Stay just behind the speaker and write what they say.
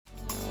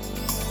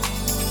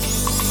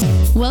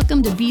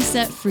Welcome to Be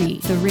Set Free,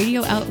 the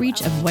radio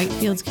outreach of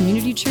Whitefields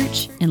Community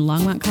Church in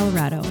Longmont,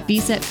 Colorado. Be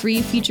Set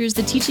Free features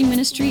the teaching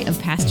ministry of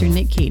Pastor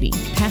Nick Cady.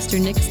 Pastor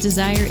Nick's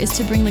desire is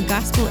to bring the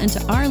gospel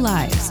into our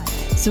lives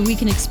so we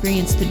can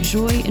experience the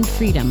joy and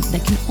freedom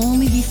that can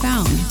only be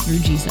found through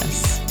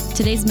Jesus.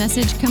 Today's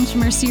message comes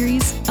from our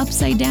series,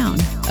 Upside Down,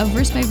 a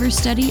verse-by-verse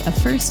study of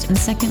 1st and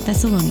 2nd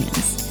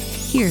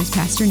Thessalonians. Here's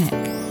Pastor Nick.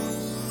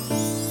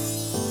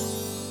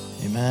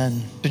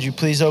 Amen. Could you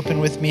please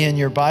open with me in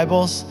your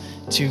Bibles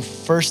to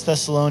 1st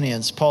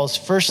Thessalonians, Paul's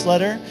first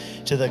letter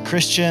to the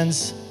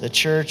Christians, the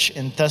church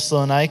in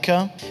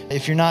Thessalonica.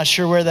 If you're not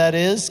sure where that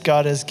is,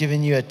 God has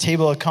given you a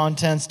table of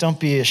contents. Don't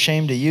be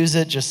ashamed to use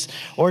it, just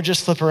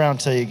flip around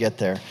till you get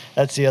there.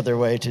 That's the other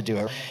way to do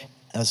it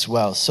as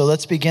well. So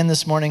let's begin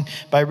this morning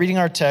by reading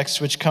our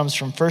text, which comes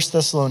from 1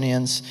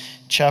 Thessalonians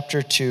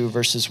chapter 2,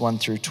 verses 1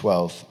 through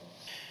 12.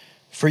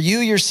 For you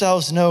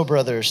yourselves know,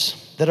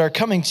 brothers, that our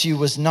coming to you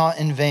was not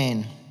in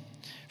vain.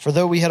 For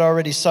though we had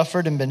already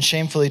suffered and been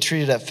shamefully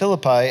treated at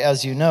Philippi,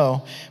 as you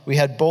know, we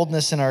had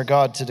boldness in our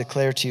God to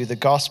declare to you the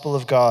gospel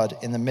of God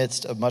in the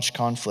midst of much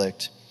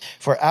conflict.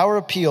 For our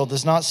appeal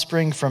does not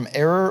spring from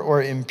error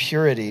or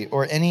impurity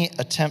or any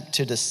attempt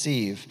to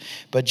deceive,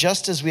 but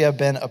just as we have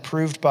been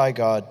approved by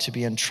God to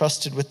be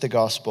entrusted with the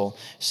gospel,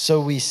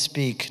 so we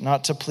speak,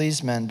 not to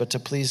please men, but to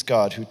please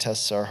God who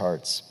tests our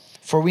hearts.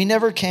 For we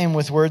never came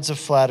with words of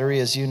flattery,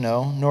 as you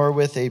know, nor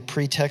with a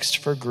pretext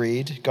for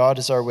greed. God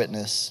is our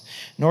witness.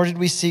 Nor did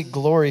we seek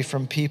glory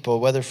from people,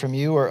 whether from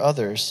you or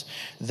others,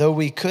 though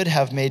we could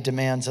have made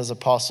demands as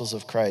apostles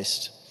of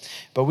Christ.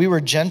 But we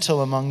were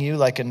gentle among you,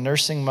 like a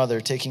nursing mother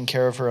taking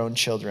care of her own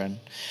children.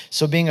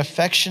 So being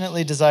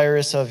affectionately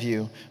desirous of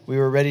you, we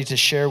were ready to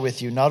share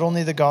with you not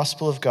only the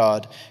gospel of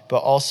God, but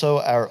also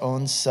our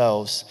own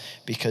selves,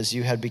 because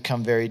you had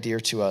become very dear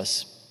to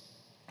us.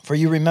 For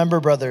you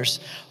remember, brothers,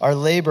 our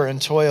labor and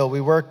toil.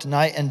 We worked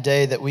night and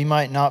day that we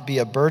might not be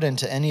a burden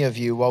to any of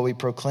you while we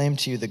proclaim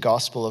to you the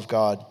gospel of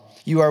God.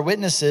 You are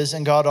witnesses,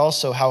 and God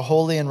also, how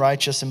holy and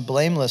righteous and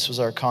blameless was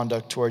our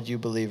conduct toward you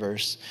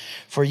believers.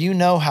 For you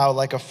know how,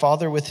 like a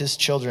father with his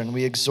children,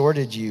 we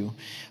exhorted you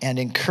and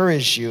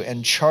encouraged you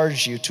and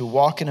charged you to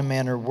walk in a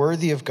manner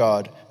worthy of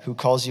God, who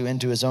calls you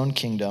into his own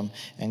kingdom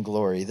and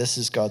glory. This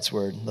is God's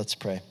word. Let's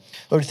pray.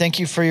 Lord, thank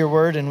you for your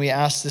word, and we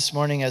ask this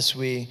morning as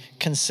we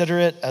consider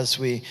it, as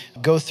we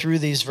go through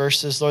these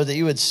verses, Lord, that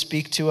you would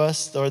speak to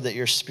us, Lord, that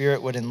your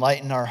spirit would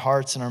enlighten our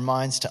hearts and our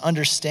minds to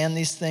understand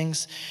these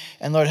things.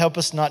 And Lord, help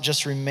us not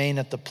just remain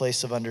at the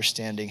place of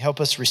understanding. Help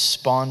us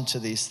respond to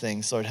these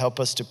things. Lord, help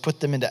us to put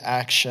them into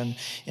action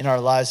in our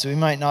lives, that we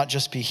might not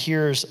just be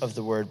hearers of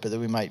the word, but that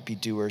we might be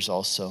doers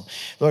also.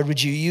 Lord,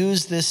 would you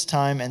use this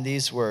time and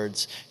these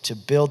words to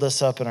build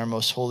us up in our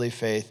most holy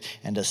faith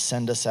and to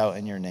send us out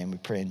in your name. We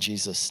pray in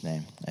Jesus'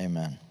 name.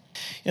 Amen.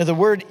 You know, the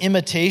word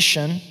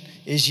imitation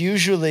is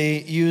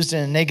usually used in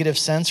a negative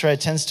sense, right? It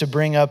tends to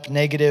bring up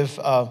negative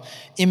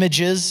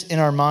images in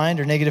our mind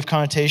or negative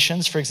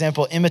connotations. For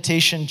example,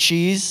 imitation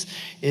cheese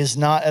is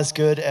not as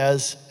good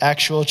as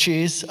actual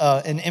cheese.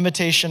 An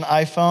imitation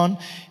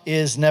iPhone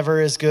is never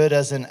as good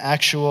as an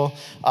actual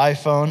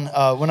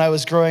iPhone. When I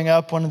was growing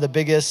up, one of the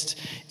biggest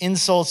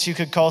insults you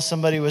could call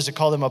somebody was to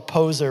call them a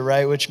poser,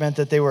 right? Which meant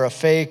that they were a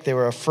fake, they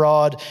were a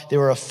fraud, they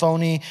were a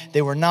phony,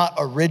 they were not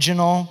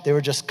original, they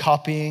were just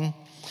copying.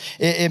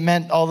 It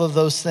meant all of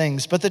those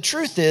things. But the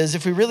truth is,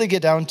 if we really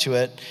get down to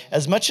it,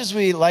 as much as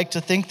we like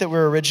to think that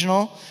we're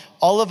original,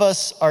 all of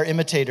us are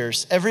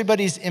imitators.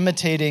 Everybody's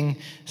imitating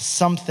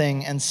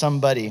something and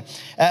somebody.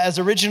 As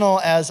original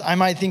as I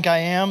might think I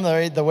am,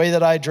 the way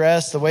that I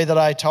dress, the way that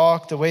I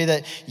talk, the way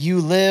that you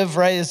live,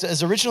 right?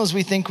 As original as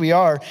we think we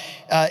are,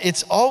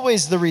 it's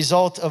always the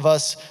result of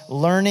us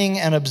learning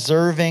and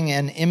observing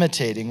and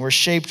imitating. We're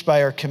shaped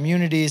by our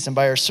communities and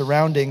by our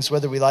surroundings,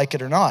 whether we like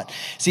it or not.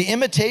 See,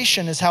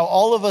 imitation is how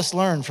all of us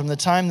learn from the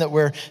time that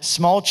we're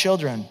small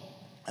children.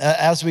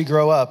 As we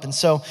grow up. And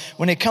so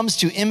when it comes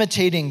to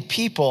imitating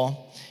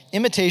people,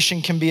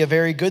 imitation can be a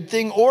very good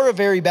thing or a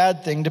very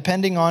bad thing,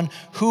 depending on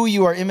who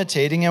you are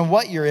imitating and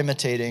what you're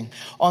imitating.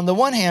 On the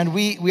one hand,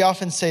 we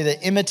often say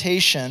that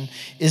imitation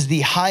is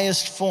the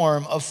highest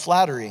form of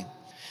flattery.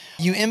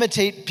 You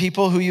imitate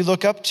people who you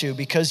look up to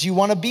because you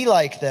want to be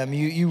like them.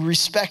 You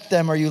respect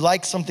them or you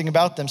like something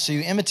about them, so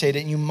you imitate it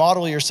and you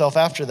model yourself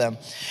after them.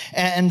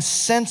 And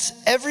since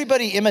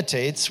everybody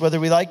imitates, whether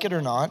we like it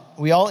or not,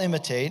 we all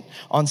imitate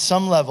on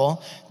some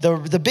level,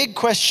 the big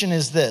question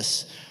is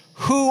this: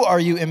 who are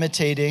you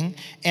imitating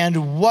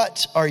and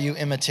what are you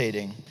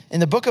imitating? In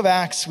the book of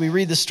Acts, we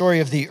read the story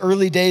of the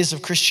early days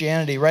of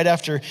Christianity, right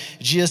after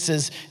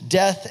Jesus'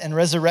 death and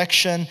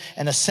resurrection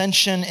and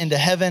ascension into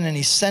heaven, and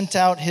he sent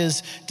out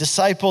his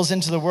disciples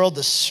into the world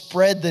to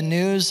spread the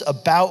news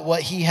about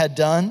what he had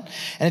done.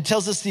 And it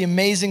tells us the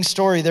amazing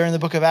story there in the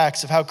book of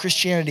Acts of how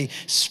Christianity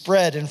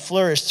spread and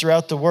flourished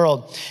throughout the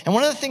world. And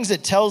one of the things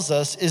it tells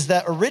us is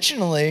that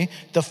originally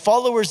the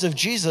followers of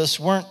Jesus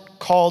weren't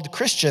called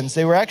Christians.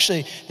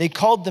 They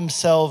called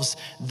themselves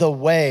the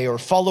way, or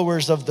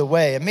followers of the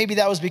way. And maybe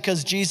that was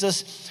because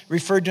Jesus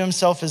referred to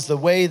himself as the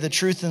way, the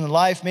truth, and the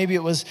life. Maybe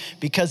it was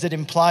because it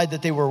implied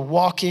that they were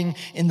walking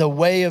in the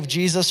way of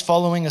Jesus,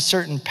 following a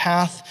certain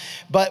path.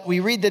 But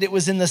we read that it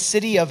was in the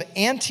city of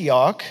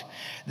Antioch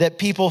that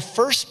people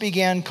first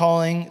began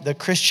calling the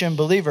Christian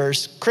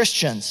believers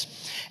Christians.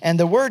 And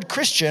the word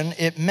Christian,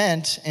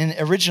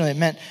 originally it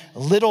meant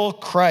little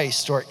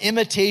Christ, or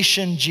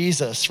imitation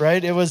Jesus,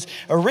 right? It was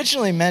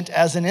originally meant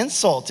as an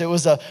insult. It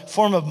was a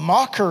form of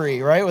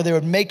mockery, right? Where they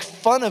would make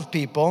fun of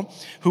people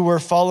who were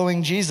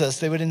following Jesus.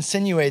 They would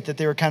insinuate that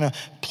they were kind of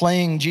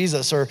playing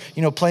Jesus, or,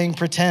 playing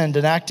pretend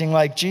and acting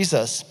like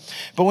Jesus.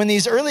 But when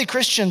these early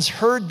Christians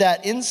heard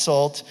that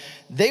insult,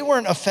 they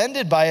weren't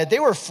offended by it. They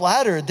were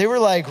flattered. They were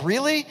like,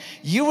 really?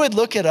 You would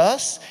look at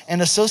us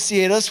and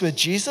associate us with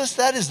Jesus?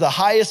 That is the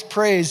highest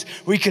praise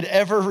we could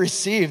ever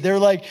receive. They're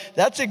like,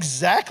 that's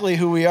exactly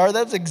who we are.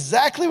 That's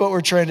exactly what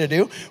we're trying to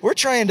do. We're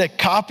trying to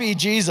copy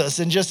Jesus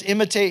and just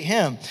imitate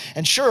him.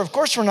 And sure, of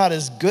course, we're not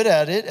as good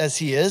at it as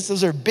he is.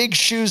 Those are big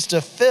shoes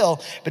to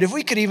fill. But if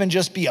we could even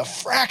just be a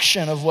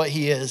fraction of what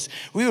he is,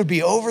 we would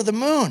be over the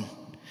moon.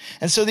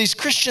 And so these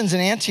Christians in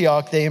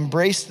Antioch, they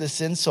embraced this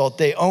insult.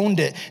 They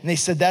owned it. And they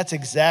said, that's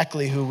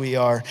exactly who we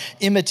are,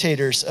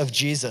 imitators of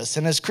Jesus.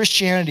 And as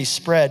Christianity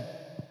spread,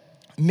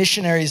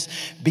 missionaries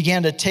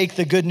began to take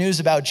the good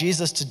news about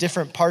Jesus to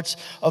different parts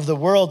of the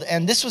world.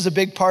 And this was a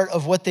big part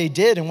of what they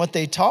did and what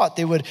they taught.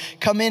 They would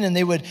come in and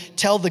they would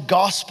tell the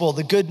gospel,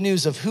 the good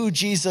news of who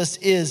Jesus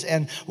is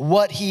and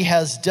what he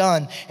has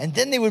done. And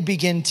then they would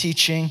begin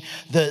teaching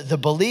the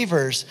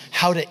believers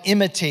how to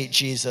imitate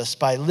Jesus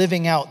by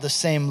living out the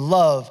same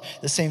love,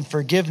 the same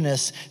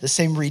forgiveness, the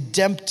same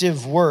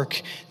redemptive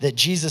work that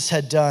Jesus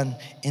had done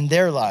in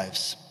their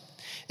lives.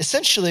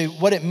 Essentially,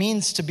 what it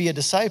means to be a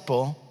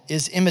disciple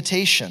is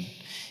imitation.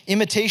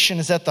 Imitation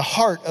is at the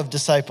heart of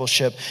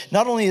discipleship.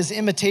 Not only is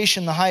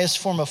imitation the highest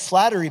form of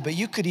flattery, but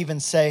you could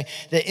even say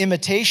that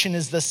imitation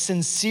is the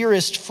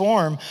sincerest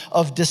form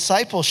of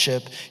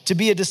discipleship. To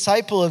be a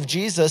disciple of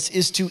Jesus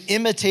is to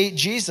imitate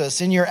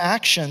Jesus in your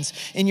actions,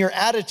 in your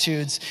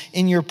attitudes,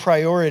 in your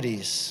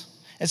priorities.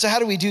 And so how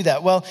do we do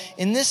that? Well,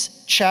 in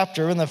this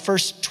chapter, in the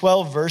first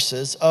 12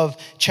 verses of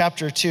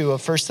chapter 2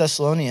 of 1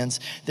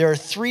 Thessalonians, there are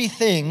three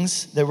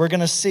things that we're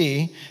going to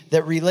see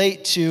that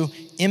relate to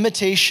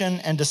imitation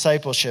and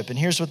discipleship. And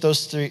here's what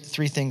those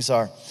three things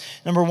are.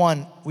 Number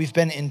one, we've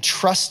been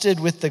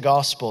entrusted with the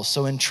gospel.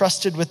 So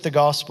entrusted with the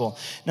gospel.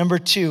 Number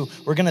two,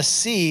 we're going to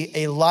see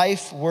a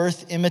life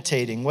worth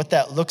imitating, what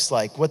that looks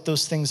like, what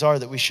those things are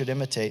that we should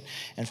imitate.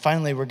 And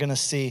finally, we're going to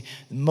see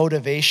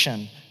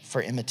motivation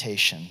for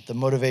imitation, the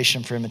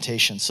motivation for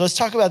imitation. So let's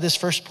talk about this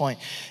first point,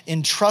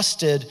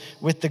 entrusted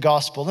with the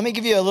gospel. Let me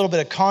give you a little bit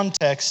of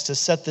context to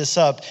set this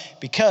up,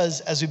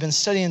 because as we've been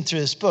studying through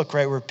this book,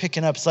 right, we're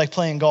picking up, it's like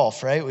playing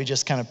golf, right? We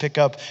just kind of pick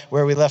up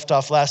where we left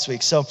off last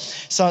week. So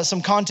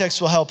some context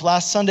will help.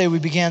 Last Sunday, we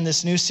began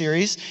this new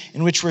series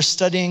in which we're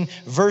studying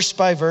verse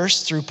by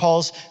verse through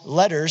Paul's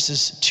letters,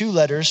 his two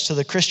letters to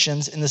the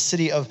Christians in the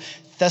city of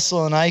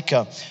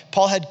Thessalonica.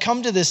 Paul had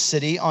come to this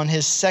city on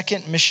his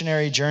second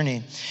missionary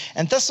journey.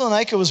 And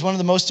Thessalonica was one of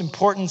the most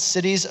important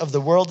cities of the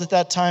world at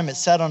that time. It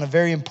sat on a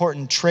very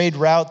important trade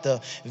route,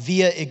 the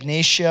Via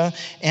Egnatia.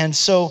 And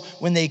so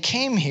when they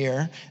came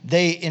here,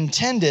 they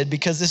intended,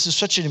 because this is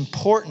such an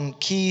important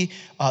key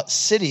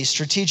city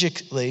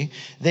strategically,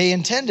 they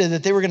intended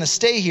that they were going to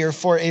stay here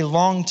for a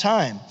long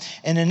time.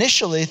 And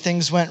initially,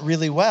 things went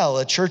really well.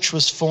 A church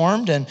was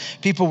formed and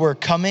people were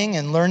coming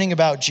and learning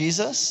about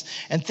Jesus.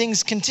 And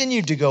things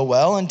continued to go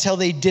well until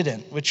they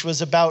didn't, which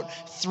was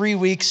about 3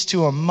 weeks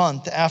to a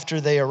month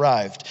after they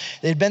arrived.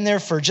 They'd been there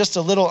for just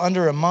a little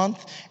under a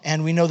month,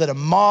 and we know that a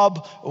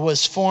mob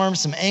was formed.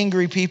 Some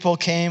angry people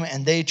came,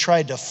 and they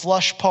tried to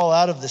flush Paul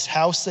out of this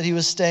house that he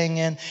was staying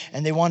in,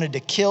 and they wanted to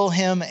kill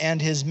him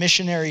and his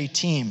missionary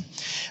team.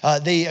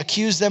 They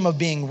accused them of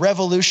being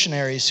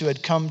revolutionaries who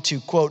had come to,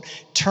 quote,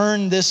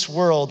 turn this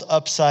world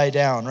upside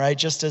down, right?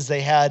 Just as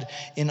they had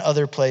in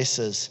other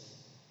places.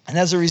 And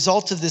as a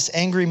result of this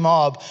angry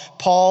mob,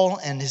 Paul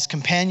and his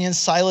companions,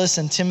 Silas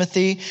and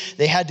Timothy,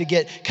 they had to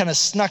get kind of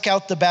snuck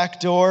out the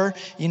back door.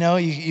 You know,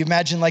 you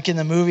imagine like in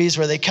the movies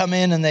where they come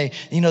in and they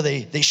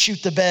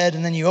shoot the bed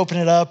and then you open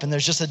it up and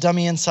there's just a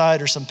dummy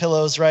inside or some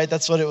pillows, right?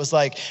 That's what it was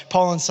like.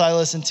 Paul and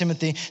Silas and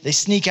Timothy, they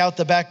sneak out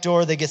the back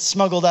door. They get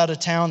smuggled out of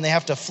town. They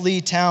have to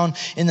flee town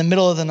in the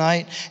middle of the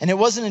night. And it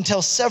wasn't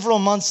until several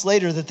months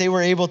later that they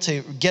were able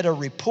to get a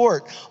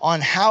report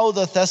on how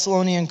the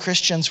Thessalonian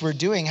Christians were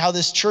doing, how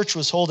this church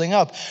was holding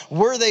up.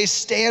 Were they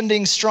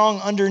standing strong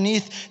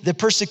underneath the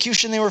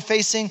persecution they were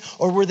facing,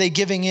 or were they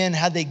giving in?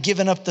 Had they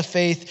given up the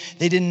faith?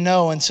 They didn't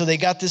know. And so they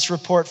got this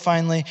report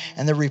finally,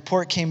 and the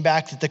report came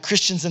back that the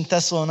Christians in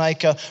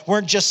Thessalonica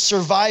weren't just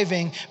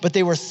surviving, but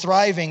they were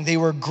thriving. They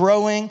were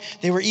growing.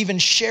 They were even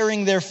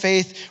sharing their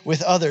faith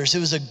with others. It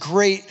was a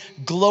great,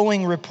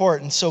 glowing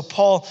report. And so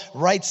Paul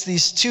writes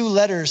these two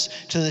letters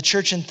to the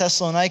church in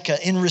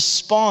Thessalonica in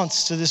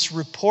response to this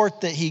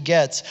report that he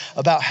gets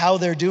about how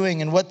they're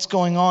doing and what's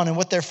going on and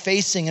what they're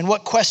facing and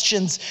what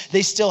questions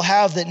they still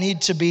have that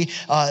need to be,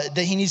 that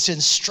he needs to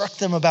instruct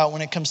them about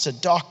when it comes to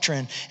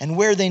doctrine and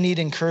where they need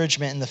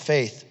encouragement in the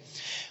faith.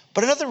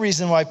 But another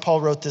reason why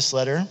Paul wrote this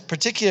letter,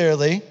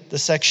 particularly the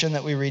section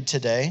that we read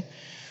today,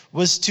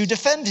 was to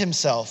defend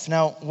himself.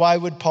 Now, why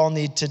would Paul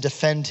need to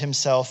defend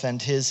himself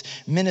and his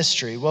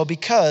ministry? Well,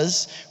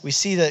 because we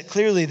see that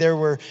clearly there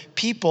were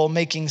people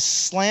making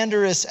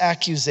slanderous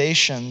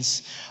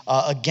accusations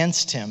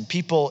against him.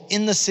 People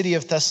in the city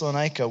of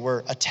Thessalonica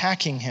were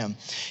attacking him.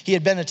 He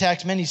had been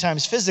attacked many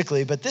times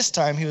physically, but this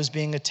time he was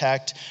being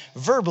attacked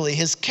verbally.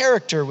 His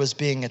character was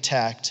being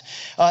attacked.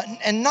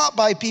 And not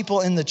by people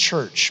in the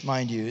church,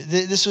 mind you.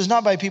 This was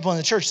not by people in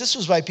the church. This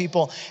was by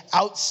people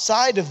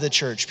outside of the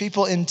church,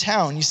 people in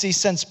town. You see,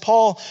 since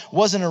Paul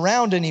wasn't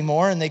around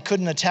anymore and they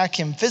couldn't attack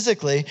him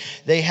physically,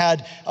 they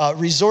had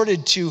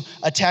resorted to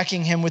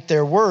attacking him with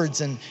their words,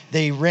 and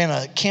they ran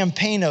a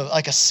campaign of,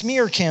 like a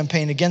smear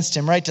campaign against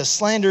him, right? To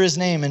slander his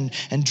name and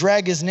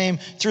drag his name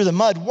through the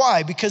mud.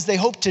 Why? Because they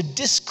hoped to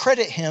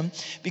discredit him,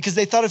 because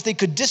they thought if they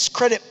could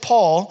discredit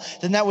Paul,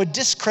 then that would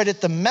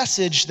discredit the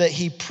message that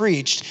he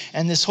preached,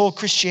 and this whole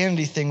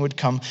Christianity thing would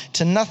come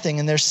to nothing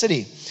in their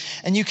city.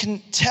 And you can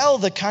tell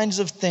the kinds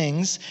of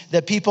things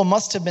that people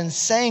must have been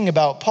saying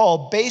about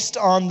Paul based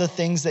on the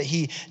things that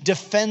he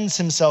defends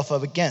himself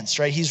up against,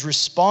 right? He's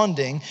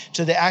responding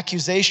to the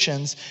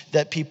accusations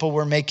that people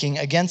were making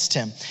against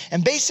him.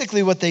 And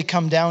basically what they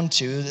come down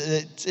to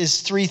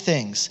is three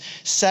things: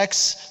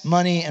 sex,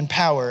 money, and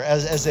power,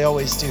 as they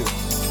always do.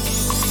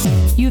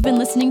 You've been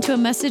listening to a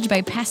message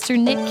by Pastor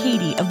Nick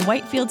Cady of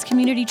Whitefields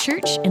Community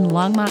Church in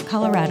Longmont,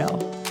 Colorado.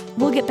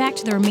 We'll get back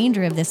to the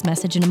remainder of this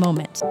message in a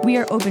moment. We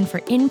are open for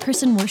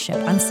in-person worship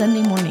on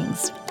Sunday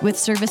mornings with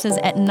services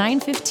at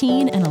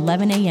 9:15 and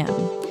 11 a.m.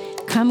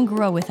 Come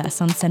grow with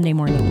us on Sunday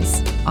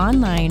mornings,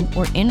 online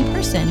or in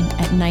person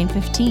at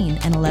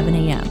 9:15 and 11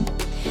 a.m.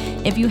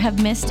 If you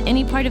have missed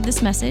any part of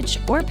this message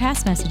or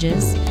past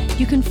messages,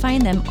 you can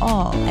find them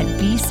all at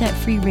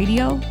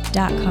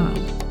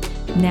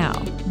besetfreeradio.com. Now,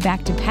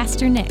 back to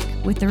Pastor Nick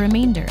with the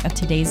remainder of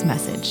today's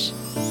message.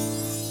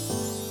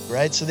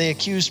 Right? So they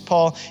accused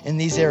Paul in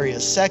these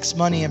areas: sex,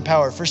 money, and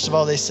power. First of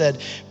all, they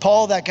said,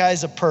 Paul, that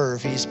guy's a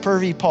perv. He's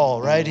pervy Paul,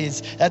 right?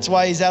 That's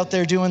why he's out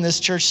there doing this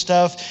church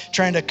stuff,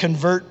 trying to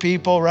convert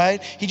people,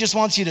 right? He just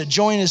wants you to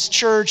join his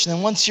church, and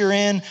then once you're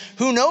in,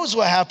 who knows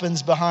what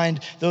happens behind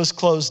those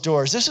closed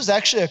doors. This was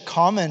actually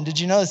did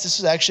you know this? This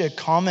was actually a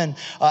common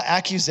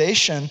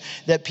accusation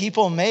that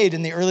people made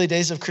in the early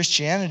days of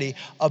Christianity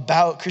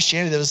about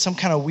Christianity. There was some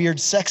kind of weird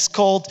sex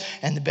cult,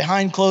 and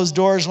behind closed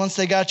doors, once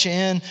they got you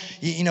in,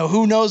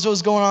 who knows what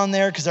was going on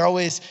there, because they're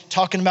always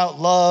talking about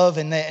love,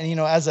 and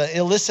as an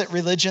illicit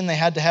religion, they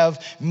had to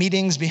have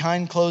meetings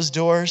behind closed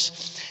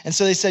doors. And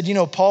so they said,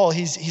 Paul,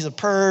 he's a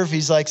perv.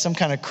 He's like some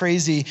kind of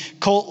crazy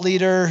cult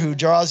leader who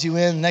draws you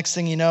in. Next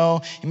thing you know,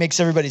 he makes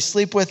everybody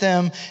sleep with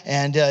him,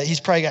 and he's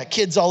probably got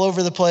kids all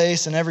over the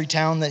place in every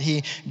town that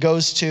he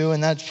goes to.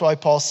 And that's why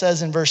Paul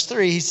says in verse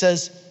 3, he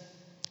says,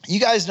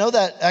 you guys know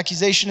that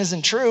accusation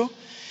isn't true.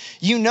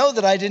 You know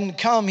that I didn't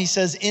come, he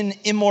says, in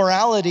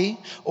immorality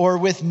or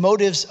with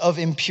motives of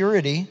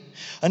impurity.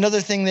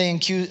 Another thing they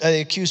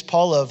accused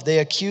Paul of, they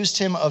accused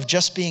him of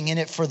just being in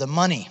it for the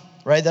money,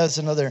 right? That's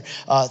another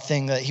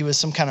thing, that he was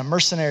some kind of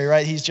mercenary,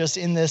 right? He's just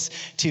in this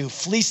to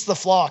fleece the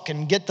flock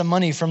and get the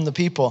money from the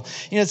people.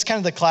 It's kind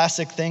of the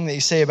classic thing that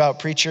you say about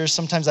preachers.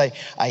 Sometimes I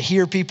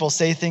hear people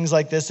say things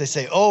like this. They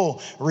say, oh,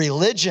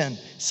 religion,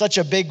 such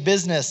a big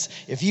business.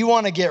 If you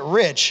want to get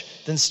rich,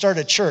 then start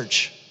a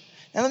church.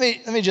 And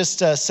let me just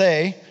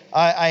say,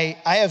 I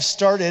have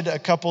started a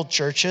couple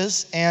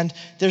churches, and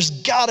there's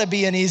got to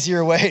be an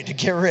easier way to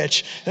get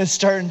rich than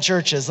starting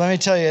churches. Let me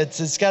tell you,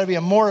 it's got to be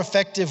a more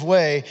effective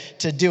way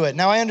to do it.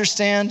 Now, I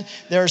understand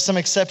there are some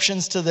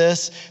exceptions to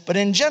this, but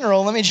in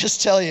general, let me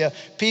just tell you,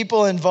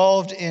 people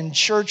involved in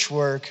church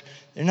work,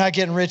 they're not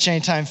getting rich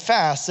anytime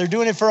fast. They're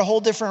doing it for a whole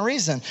different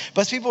reason.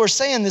 But people were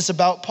saying this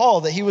about Paul,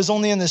 that he was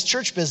only in this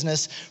church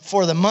business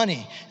for the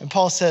money. And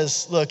Paul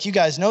says, look, you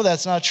guys know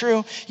that's not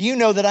true. You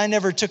know that I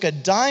never took a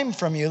dime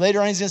from you.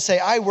 Later on, he's going to say,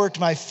 I worked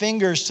my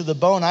fingers to the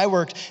bone. I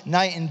worked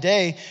night and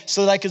day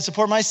so that I could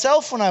support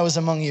myself when I was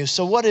among you.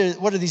 So what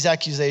are these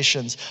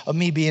accusations of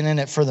me being in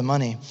it for the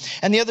money?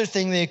 And the other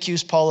thing they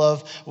accused Paul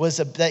of was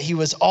that he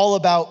was all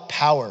about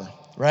power.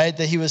 Right?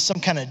 That he was some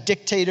kind of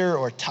dictator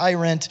or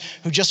tyrant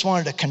who just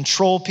wanted to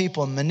control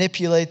people and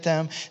manipulate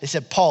them. They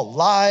said Paul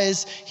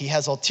lies. He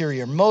has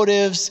ulterior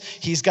motives.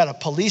 He's got a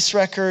police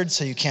record,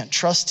 so you can't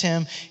trust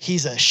him.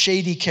 He's a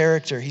shady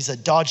character. He's a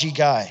dodgy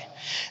guy.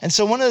 And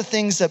so one of the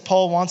things that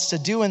Paul wants to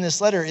do in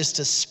this letter is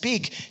to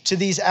speak to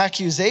these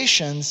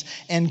accusations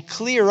and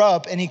clear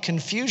up any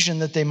confusion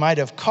that they might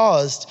have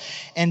caused.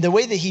 And the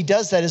way that he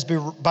does that is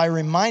by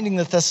reminding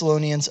the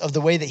Thessalonians of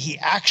the way that he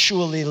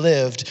actually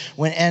lived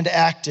and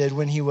acted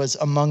when he was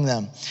among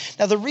them.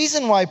 Now, the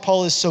reason why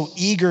Paul is so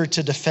eager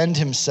to defend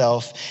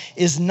himself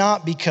is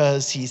not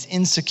because he's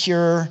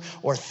insecure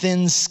or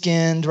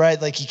thin-skinned,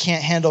 right? Like he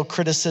can't handle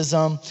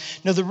criticism.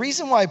 No, the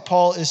reason why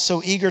Paul is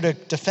so eager to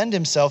defend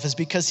himself is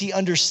because he he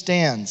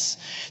understands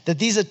that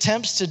these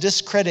attempts to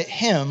discredit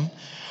him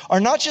are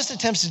not just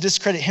attempts to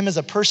discredit him as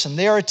a person.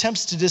 They are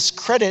attempts to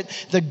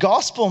discredit the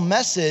gospel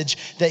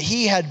message that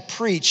he had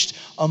preached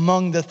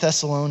among the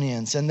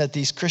Thessalonians and that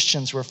these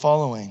Christians were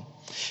following.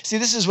 See,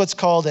 this is what's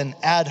called an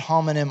ad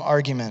hominem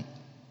argument.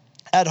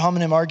 Ad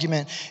hominem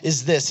argument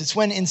is this. It's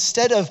when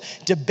instead of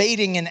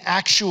debating an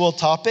actual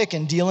topic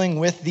and dealing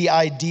with the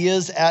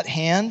ideas at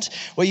hand,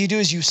 what you do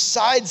is you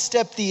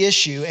sidestep the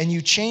issue and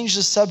you change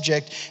the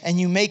subject and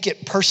you make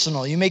it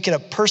personal. You make it a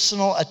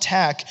personal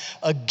attack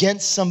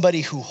against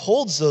somebody who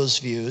holds those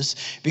views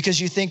because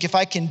you think if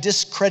I can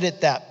discredit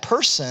that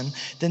person,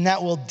 then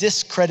that will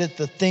discredit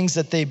the things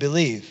that they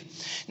believe.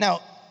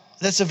 Now,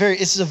 this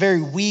is a very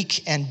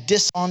weak and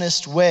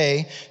dishonest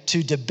way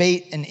to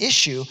debate an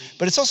issue,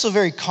 but it's also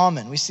very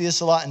common. We see this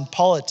a lot in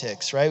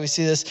politics, right? We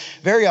see this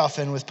very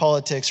often with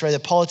politics, right? The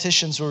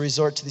politicians will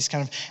resort to these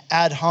kind of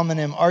ad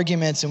hominem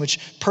arguments in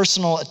which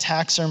personal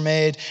attacks are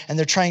made, and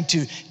they're trying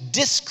to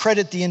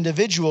discredit the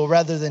individual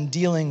rather than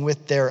dealing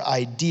with their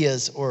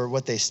ideas or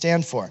what they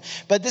stand for.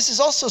 But this is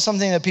also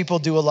something that people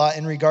do a lot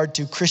in regard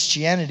to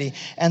Christianity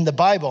and the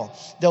Bible.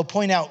 They'll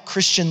point out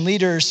Christian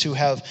leaders who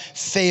have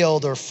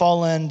failed or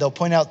fallen. They'll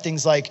point out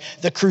things like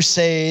the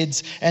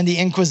Crusades and the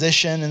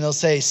Inquisition, and they'll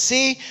say,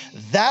 see,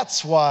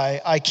 that's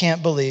why I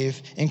can't believe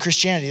in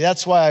Christianity.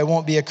 That's why I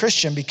won't be a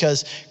Christian,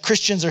 because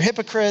Christians are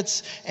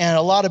hypocrites, and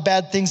a lot of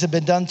bad things have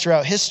been done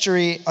throughout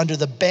history under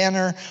the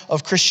banner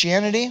of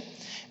Christianity.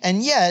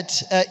 And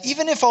yet,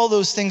 even if all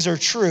those things are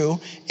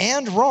true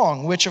and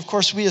wrong, which of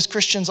course we as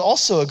Christians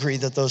also agree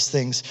that those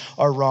things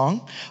are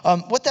wrong,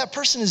 what that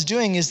person is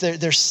doing is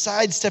they're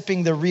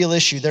sidestepping the real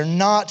issue. They're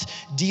not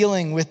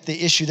dealing with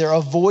the issue. They're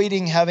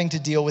avoiding having to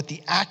deal with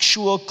the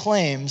actual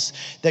claims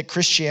that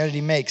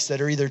Christianity makes that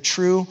are either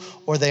true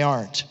or they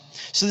aren't.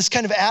 So this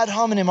kind of ad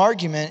hominem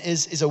argument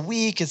is a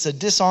weak, it's a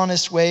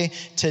dishonest way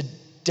to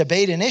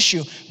debate an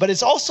issue, but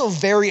it's also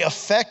very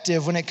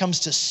effective when it comes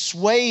to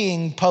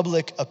swaying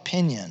public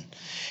opinion.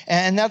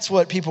 And that's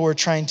what people were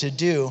trying to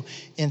do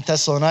in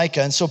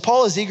Thessalonica. And so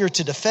Paul is eager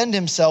to defend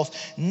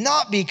himself,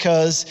 not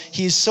because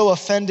he's so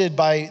offended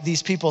by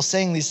these people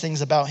saying these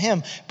things about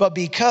him, but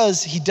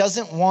because he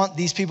doesn't want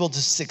these people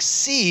to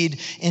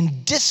succeed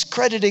in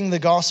discrediting the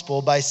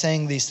gospel by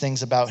saying these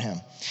things about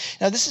him.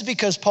 Now, this is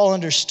because Paul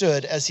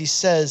understood, as he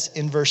says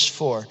in verse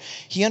 4,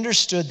 he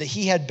understood that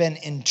he had been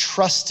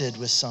entrusted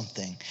with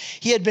something.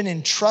 He had been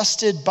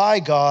entrusted by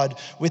God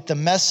with the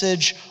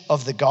message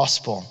of the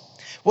gospel.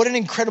 What an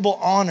incredible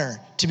honor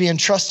to be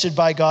entrusted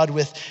by God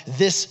with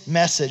this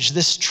message,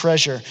 this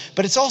treasure.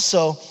 But it's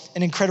also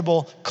an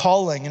incredible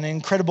calling, an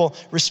incredible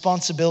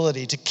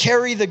responsibility to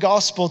carry the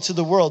gospel to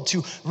the world,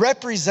 to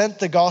represent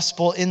the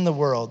gospel in the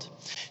world.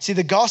 See,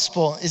 the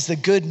gospel is the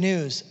good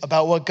news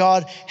about what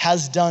God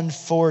has done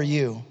for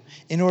you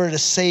in order to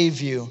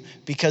save you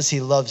because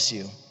he loves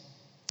you.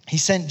 He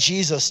sent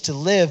Jesus to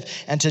live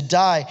and to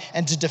die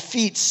and to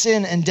defeat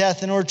sin and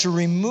death in order to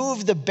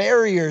remove the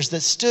barriers that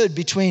stood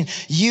between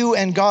you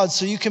and God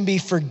so you can be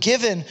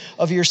forgiven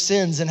of your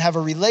sins and have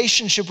a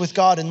relationship with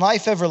God and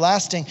life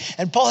everlasting.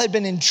 And Paul had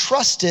been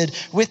entrusted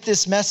with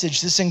this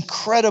message, this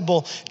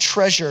incredible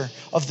treasure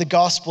of the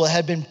gospel. It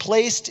had been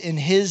placed in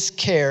his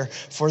care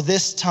for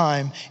this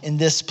time in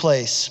this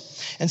place.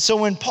 And so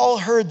when Paul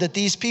heard that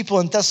these people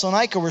in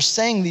Thessalonica were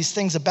saying these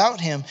things about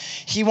him,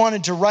 he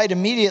wanted to write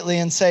immediately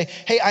and say,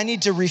 hey, I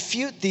need to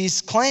refute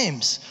these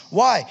claims.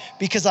 Why?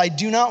 Because I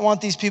do not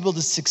want these people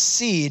to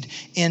succeed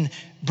in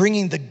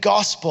bringing the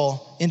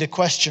gospel into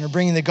question or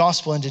bringing the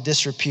gospel into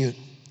disrepute.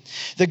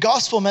 The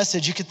gospel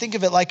message, you could think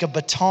of it like a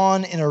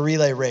baton in a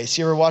relay race.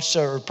 You ever watched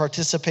or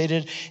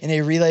participated in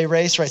a relay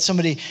race, right?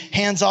 Somebody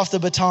hands off the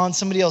baton,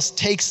 somebody else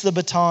takes the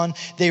baton,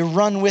 they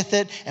run with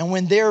it, and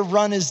when their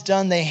run is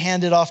done, they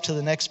hand it off to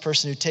the next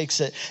person who takes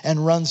it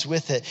and runs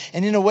with it.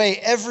 And in a way,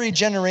 every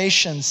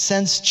generation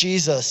since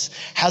Jesus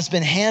has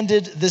been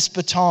handed this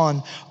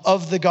baton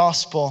of the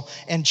gospel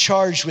and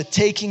charged with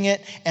taking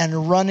it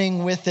and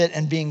running with it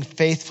and being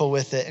faithful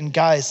with it. And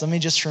guys, let me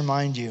just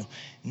remind you,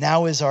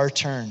 now is our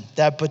turn.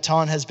 That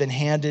baton has been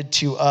handed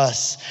to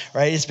us,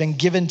 right? It's been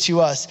given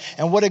to us.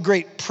 And what a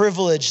great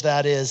privilege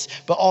that is,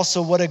 but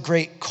also what a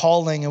great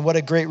calling and what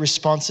a great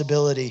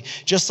responsibility.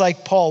 Just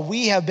like Paul,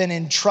 we have been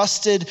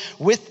entrusted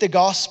with the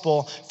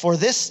gospel for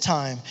this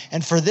time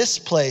and for this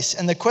place.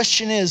 And the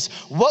question is,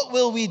 what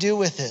will we do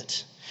with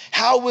it?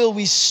 How will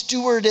we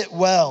steward it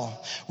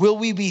well? Will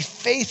we be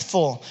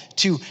faithful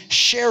to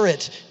share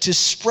it, to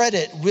spread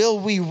it? Will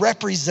we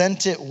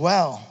represent it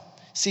well?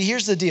 See,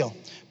 here's the deal.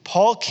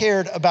 Paul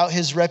cared about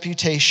his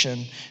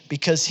reputation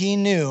because he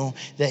knew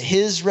that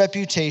his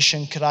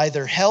reputation could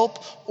either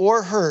help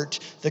or hurt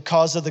the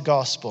cause of the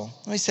gospel.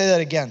 Let me say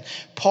that again.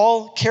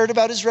 Paul cared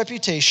about his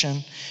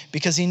reputation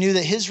because he knew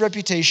that his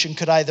reputation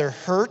could either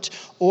hurt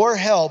or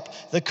help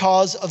the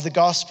cause of the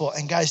gospel.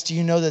 And guys, do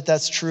you know that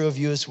that's true of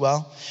you as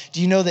well? Do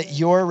you know that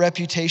your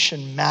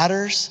reputation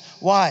matters?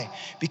 Why?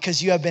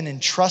 Because you have been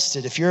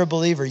entrusted. If you're a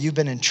believer, you've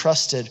been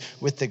entrusted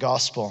with the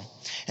gospel.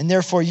 And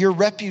therefore, your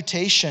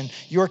reputation,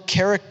 your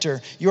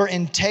character, your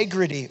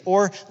integrity,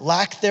 or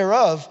lack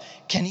thereof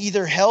can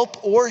either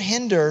help or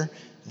hinder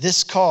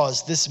this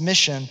cause, this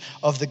mission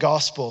of the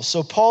gospel.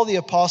 So Paul the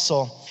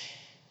apostle,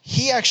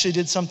 he actually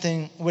did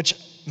something which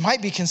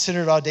might be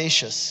considered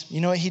audacious. You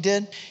know what he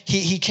did?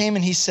 He came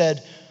and he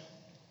said,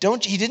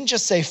 he didn't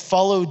just say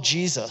follow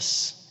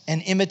Jesus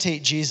and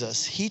imitate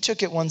Jesus. He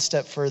took it one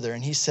step further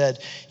and he said,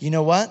 you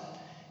know what?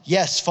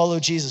 Yes, follow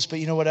Jesus, but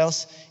you know what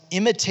else?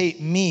 Imitate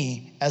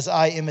me as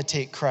I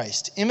imitate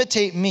Christ.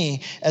 Imitate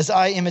me as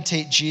I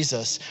imitate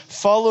Jesus.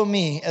 Follow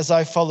me as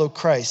I follow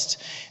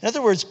Christ. In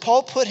other words,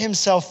 Paul put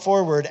himself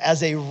forward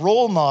as a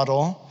role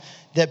model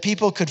that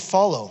people could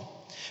follow.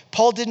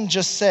 Paul didn't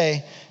just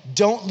say,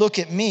 don't look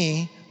at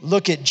me,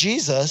 look at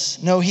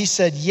Jesus. No, he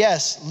said,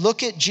 yes,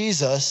 look at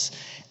Jesus,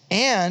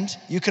 and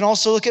you can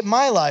also look at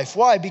my life.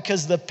 Why?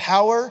 Because the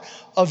power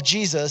of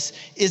Jesus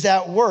is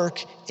at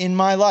work in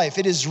my life.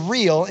 It is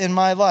real in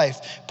my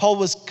life. Paul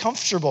was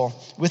comfortable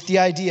with the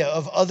idea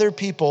of other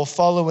people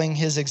following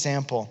his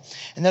example.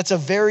 And that's a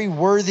very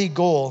worthy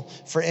goal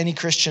for any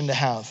Christian to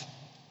have.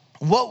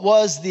 What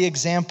was the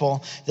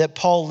example that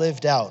Paul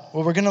lived out?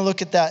 Well, we're going to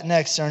look at that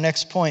next, our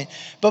next point.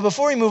 But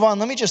before we move on,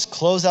 let me just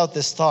close out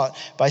this thought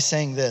by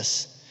saying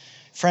this.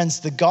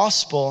 Friends, the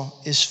gospel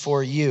is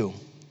for you,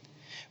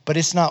 but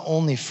it's not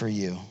only for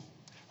you.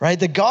 Right?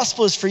 The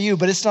gospel is for you,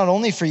 but it's not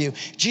only for you.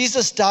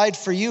 Jesus died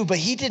for you, but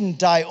he didn't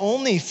die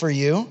only for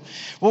you.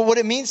 Well, what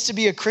it means to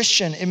be a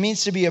Christian, it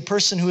means to be a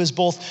person who is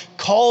both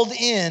called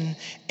in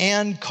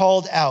and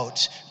called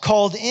out.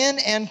 Called in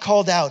and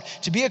called out.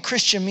 To be a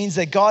Christian means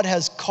that God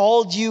has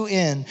called you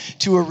in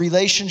to a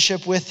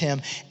relationship with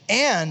him.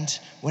 And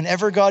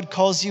whenever God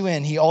calls you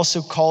in, he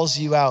also calls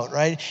you out,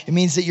 right? It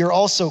means that you're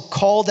also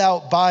called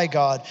out by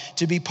God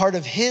to be part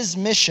of his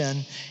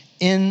mission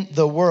in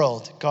the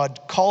world. God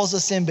calls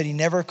us in, but he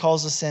never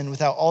calls us in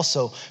without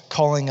also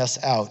calling us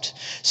out.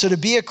 So to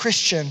be a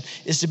Christian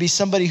is to be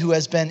somebody who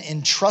has been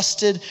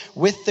entrusted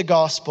with the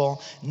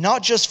gospel,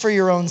 not just for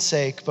your own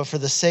sake, but for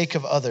the sake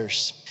of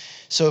others.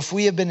 So if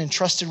we have been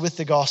entrusted with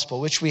the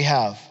gospel, which we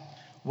have,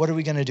 what are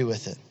we going to do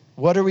with it?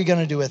 What are we going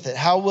to do with it?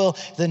 How will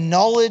the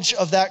knowledge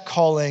of that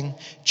calling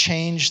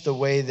change the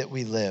way that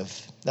we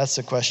live? That's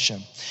the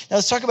question. Now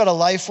let's talk about a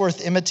life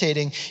worth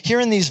imitating. Here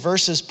in these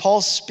verses,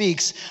 Paul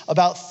speaks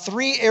about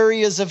 3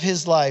 areas of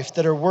his life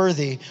that are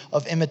worthy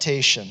of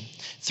imitation.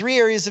 3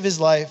 areas of his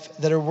life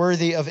that are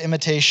worthy of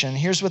imitation.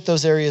 Here's what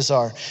those areas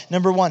are.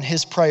 Number 1,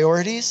 his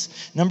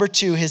priorities. Number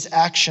 2, his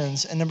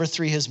actions. And number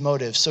 3, his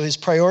motives. So his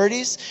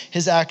priorities,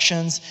 his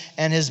actions,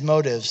 and his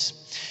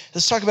motives.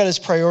 Let's talk about his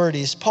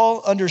priorities.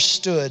 Paul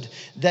understood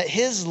that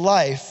his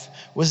life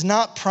was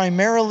not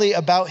primarily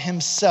about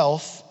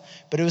himself,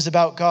 but it was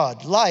about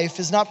God. Life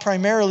is not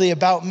primarily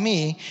about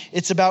me,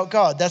 it's about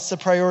God. That's the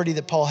priority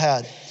that Paul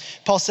had.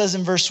 Paul says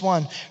in verse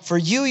 1, "For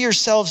you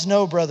yourselves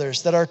know,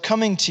 brothers, that our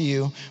coming to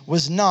you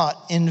was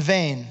not in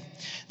vain."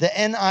 The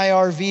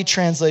NIRV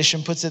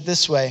translation puts it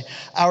this way,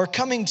 "Our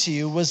coming to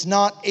you was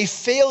not a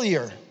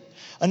failure."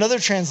 Another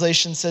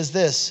translation says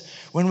this,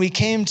 "When we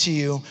came to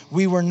you,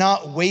 we were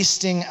not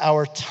wasting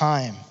our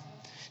time."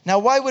 Now,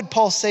 why would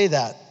Paul say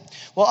that?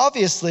 Well,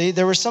 obviously,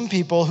 there were some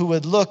people who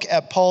would look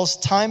at Paul's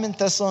time in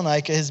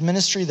Thessalonica, his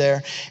ministry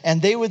there, and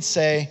they would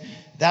say,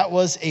 that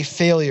was a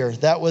failure.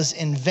 That was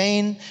in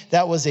vain.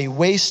 That was a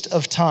waste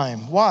of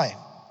time. Why?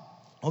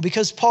 Well,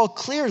 because Paul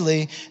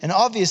clearly and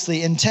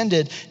obviously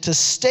intended to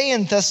stay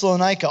in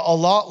Thessalonica a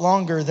lot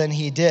longer than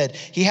he did.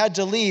 He had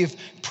to leave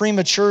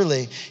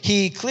prematurely.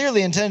 He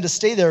clearly intended to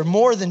stay there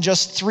more than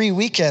just 3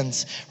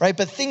 weekends, right?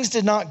 But things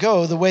did not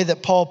go the way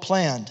that Paul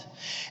planned.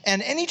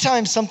 And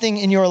anytime something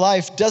in your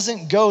life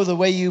doesn't go the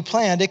way you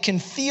planned, it can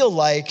feel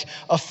like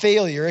a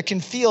failure. It can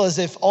feel as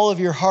if all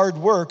of your hard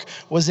work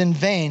was in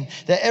vain,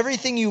 that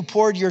everything you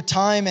poured your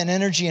time and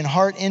energy and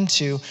heart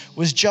into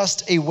was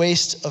just a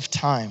waste of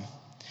time.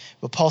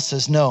 But Paul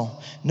says, no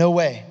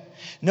way.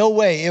 No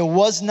way. It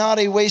was not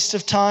a waste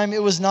of time.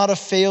 It was not a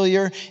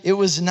failure. It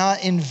was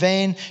not in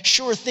vain.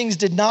 Sure, things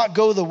did not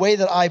go the way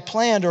that I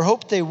planned or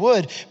hoped they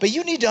would, but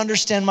you need to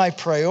understand my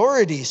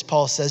priorities,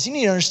 Paul says. You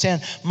need to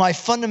understand my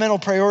fundamental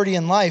priority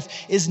in life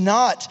is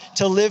not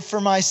to live for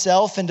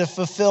myself and to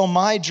fulfill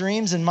my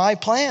dreams and my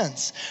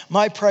plans.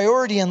 My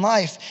priority in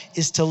life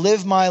is to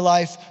live my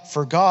life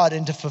for God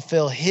and to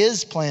fulfill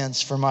his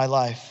plans for my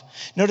life.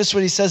 Notice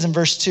what he says in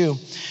verse 2.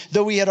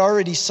 Though we had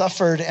already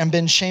suffered and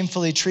been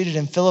shamefully treated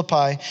in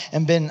Philippi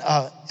and been,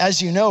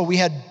 as you know, we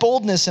had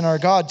boldness in our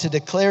God to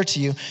declare to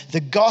you the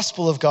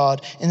gospel of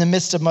God in the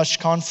midst of much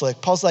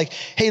conflict. Paul's like,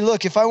 hey,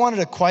 look, if I wanted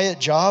a quiet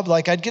job,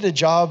 like I'd get a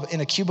job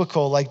in a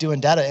cubicle, like doing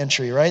data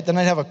entry, right? Then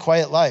I'd have a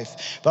quiet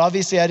life. But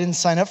obviously I didn't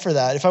sign up for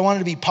that. If I wanted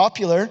to be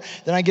popular,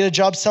 then I'd get a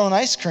job selling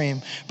ice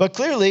cream. But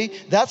clearly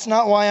that's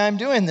not why I'm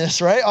doing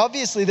this, right?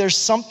 Obviously there's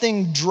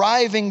something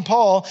driving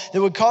Paul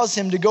that would cause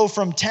him to go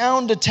from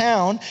town to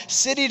town,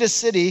 city to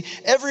city,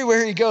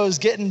 everywhere he goes,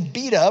 getting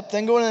beat up,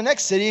 then going to the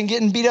next city and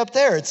getting beat up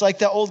there. It's like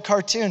that old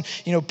cartoon,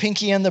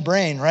 Pinky and the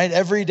Brain, right?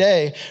 Every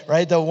day,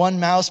 right? The one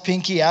mouse,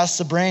 Pinky, asks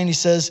the brain, he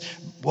says,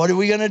 what are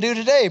we going to do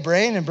today,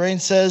 Brain? And Brain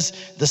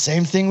says, the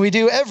same thing we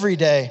do every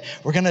day.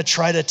 We're going to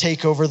try to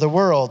take over the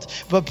world.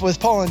 But with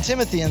Paul and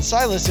Timothy and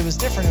Silas, it was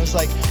different. It was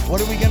like, what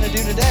are we going to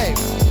do today?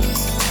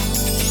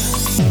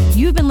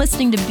 You've been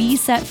listening to Be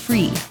Set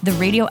Free, the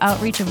radio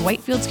outreach of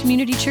Whitefields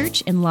Community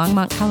Church in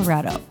Longmont,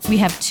 Colorado. We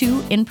have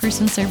 2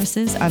 in-person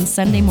services on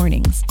Sunday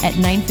mornings at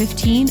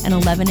 9:15 and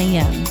 11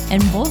 a.m.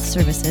 And both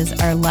services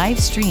are live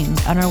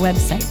streamed on our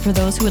website for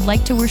those who would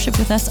like to worship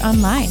with us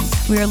online.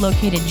 We are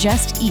located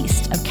just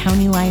east of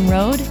County Line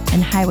Road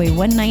and Highway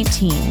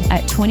 119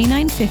 at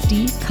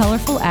 2950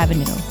 Colorful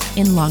Avenue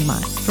in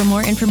Longmont. For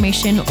more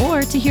information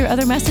or to hear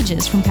other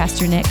messages from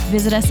Pastor Nick,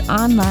 visit us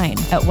online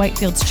at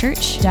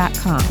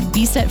whitefieldschurch.com.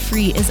 Be Set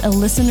Free is a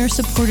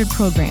listener-supported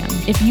program.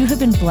 If you have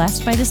been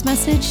blessed by this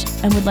message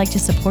and would like to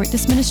support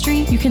this ministry,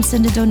 you can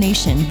send a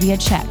donation via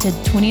check to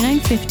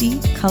 2950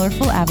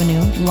 Colorful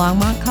Avenue,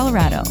 Longmont,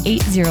 Colorado,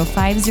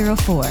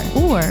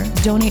 80504, or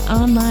donate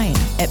online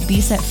at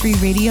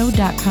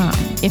besetfreeradio.com.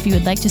 If you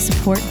would like to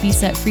support Be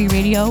Set Free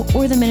Radio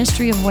or the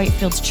ministry of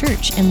Whitefields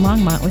Church in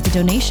Longmont with a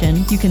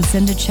donation, you can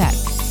send a check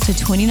to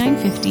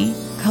 2950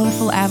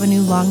 Colorful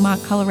Avenue,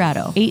 Longmont,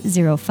 Colorado,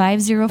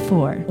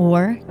 80504,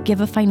 or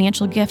give a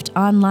financial gift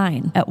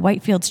online at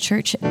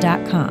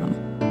whitefieldschurch.com.